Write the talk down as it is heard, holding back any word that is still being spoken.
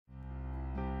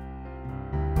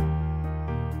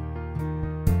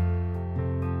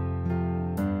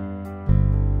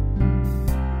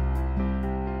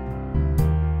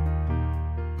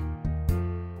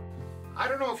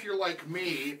know if you're like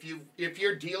me, if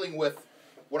you're dealing with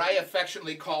what I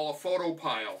affectionately call a photo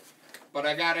pile, but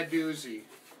I got a doozy.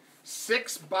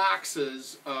 6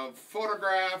 boxes of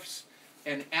photographs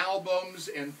and albums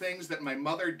and things that my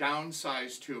mother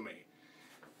downsized to me.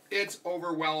 It's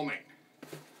overwhelming.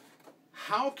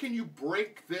 How can you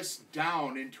break this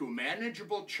down into a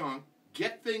manageable chunk,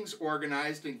 get things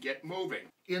organized, and get moving?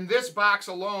 In this box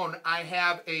alone, I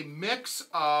have a mix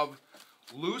of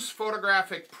loose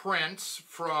photographic prints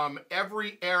from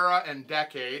every era and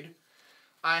decade.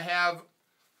 I have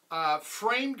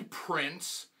framed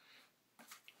prints,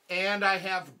 and I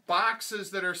have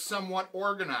boxes that are somewhat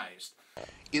organized.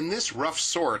 In this rough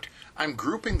sort, I'm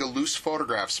grouping the loose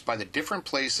photographs by the different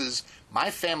places my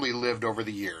family lived over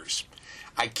the years.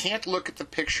 I can't look at the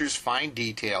picture's fine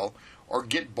detail or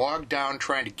get bogged down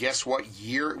trying to guess what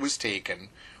year it was taken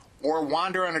or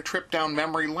wander on a trip down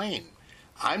memory lane.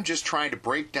 I'm just trying to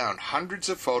break down hundreds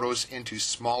of photos into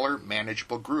smaller,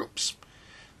 manageable groups.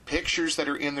 Pictures that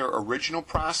are in their original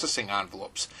processing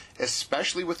envelopes,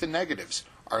 especially with the negatives,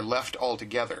 are left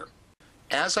altogether.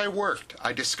 As I worked,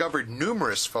 I discovered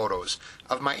numerous photos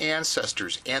of my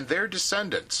ancestors and their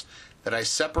descendants that I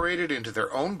separated into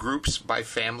their own groups by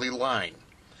family line.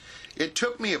 It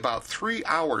took me about 3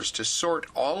 hours to sort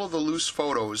all of the loose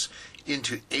photos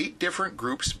into 8 different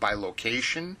groups by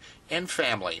location and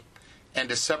family, and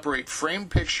to separate framed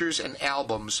pictures and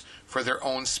albums for their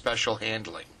own special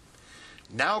handling.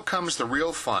 Now comes the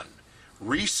real fun,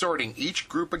 resorting each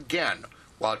group again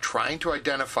while trying to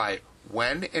identify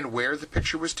when and where the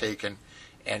picture was taken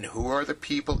and who are the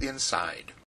people inside.